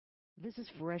This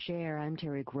is Fresh Air. I'm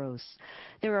Terry Gross.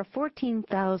 There are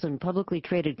 14,000 publicly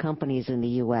traded companies in the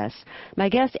U.S. My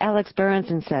guest, Alex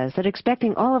Berenson, says that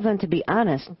expecting all of them to be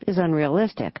honest is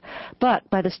unrealistic. But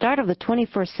by the start of the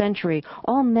 21st century,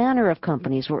 all manner of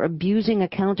companies were abusing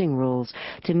accounting rules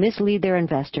to mislead their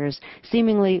investors,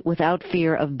 seemingly without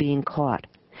fear of being caught.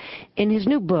 In his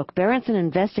new book, Berenson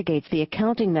investigates the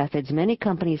accounting methods many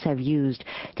companies have used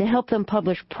to help them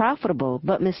publish profitable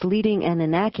but misleading and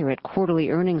inaccurate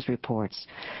quarterly earnings reports.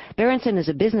 Berenson is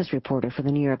a business reporter for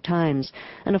the New York Times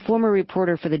and a former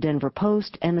reporter for the Denver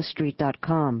Post and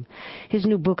TheStreet.com. His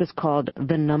new book is called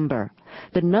The Number.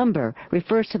 The number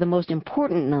refers to the most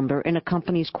important number in a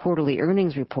company's quarterly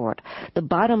earnings report, the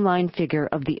bottom line figure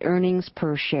of the earnings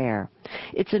per share.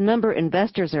 It's a number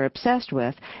investors are obsessed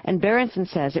with, and Berenson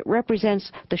says it represents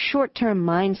the short-term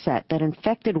mindset that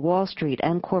infected Wall Street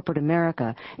and corporate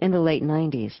America in the late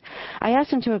 90s. I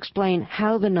asked him to explain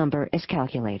how the number is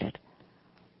calculated.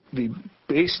 The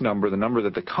base number, the number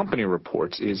that the company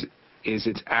reports, is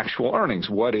its actual earnings,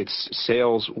 what its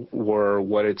sales were,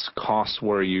 what its costs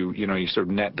were. You sort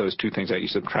of net those two things out. You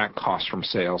subtract costs from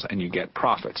sales and you get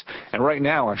profits. And right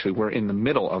now, actually, we're in the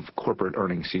middle of corporate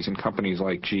earnings season. Companies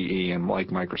like GE and like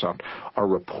Microsoft are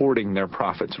reporting their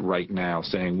profits right now,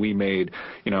 saying we made,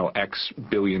 X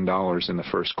billion dollars in the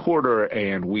first quarter,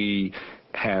 and we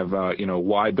have,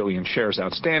 Y billion shares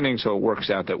outstanding, so it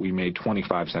works out that we made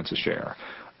 25 cents a share,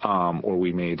 or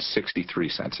we made 63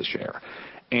 cents a share.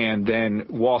 And then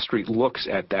Wall Street looks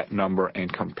at that number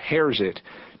and compares it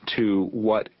to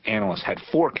what analysts had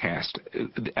forecast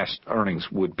earnings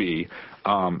would be.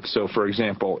 So, for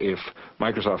example, if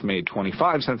Microsoft made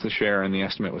 25 cents a share and the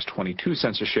estimate was 22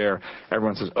 cents a share,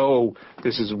 everyone says, oh,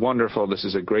 this is wonderful. This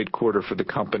is a great quarter for the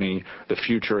company. The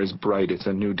future is bright. It's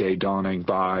a new day dawning.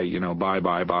 Buy,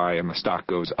 buy, and the stock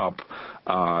goes up.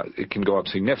 It can go up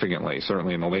significantly.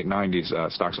 Certainly in the late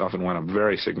 90s, stocks often went up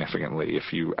very significantly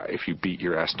if you beat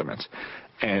your estimates.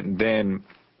 And then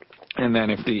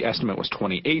if the estimate was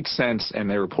 28 cents and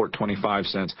they report 25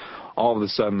 cents, all of a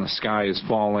sudden the sky is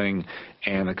falling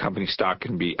and the company stock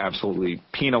can be absolutely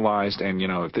penalized. And,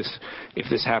 if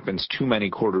this happens too many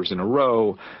quarters in a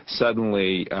row,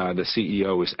 suddenly the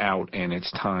CEO is out and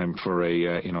it's time for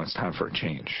a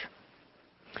change.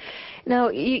 Now,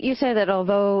 you say that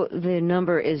although the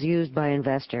number is used by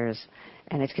investors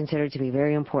and it's considered to be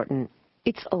very important,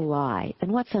 it's a lie.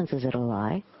 In what sense is it a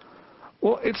lie?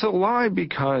 Well, it's a lie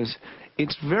because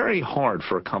it's very hard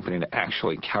for a company to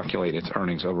actually calculate its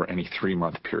earnings over any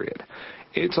 3-month period.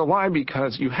 It's a lie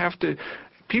because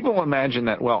people imagine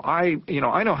that, well, I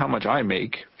know how much I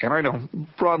make, and I know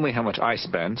broadly how much I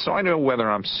spend, so I know whether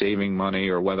I'm saving money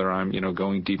or whether I'm,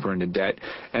 going deeper into debt.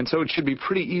 And so it should be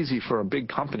pretty easy for a big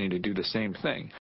company to do the same thing.